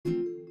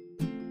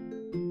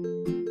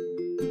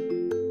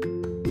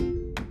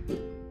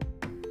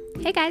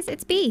Hey guys,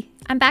 it's Bea.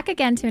 I'm back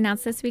again to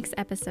announce this week's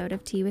episode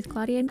of Tea with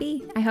Claudia and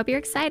Bea. I hope you're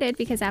excited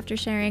because after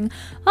sharing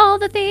all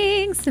the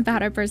things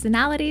about our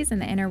personalities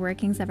and the inner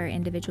workings of our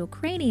individual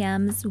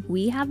craniums,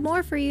 we have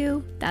more for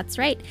you. That's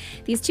right.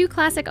 These two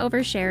classic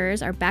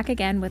oversharers are back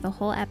again with a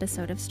whole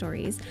episode of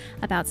stories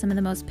about some of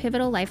the most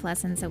pivotal life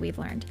lessons that we've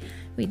learned.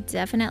 We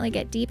definitely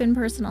get deep and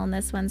personal in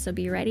this one, so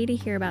be ready to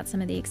hear about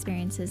some of the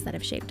experiences that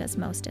have shaped us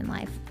most in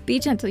life. Be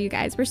gentle, you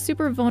guys. We're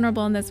super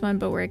vulnerable in this one,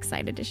 but we're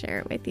excited to share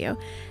it with you.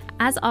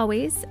 As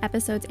always,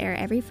 episodes air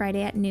every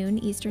Friday at noon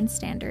Eastern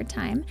Standard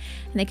Time,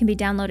 and they can be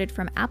downloaded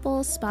from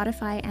Apple,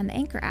 Spotify, and the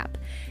Anchor app.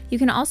 You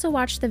can also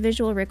watch the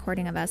visual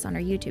recording of us on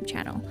our YouTube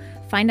channel.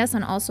 Find us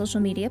on all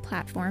social media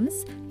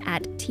platforms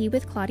at Tea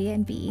with Claudia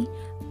and Bea.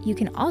 You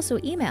can also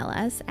email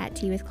us at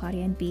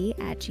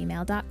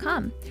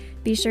teawithclaudiaandbea@gmail.com.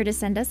 Be sure to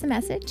send us a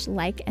message,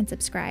 like, and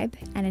subscribe,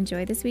 and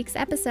enjoy this week's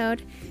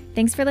episode.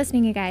 Thanks for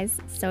listening, you guys.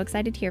 So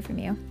excited to hear from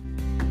you.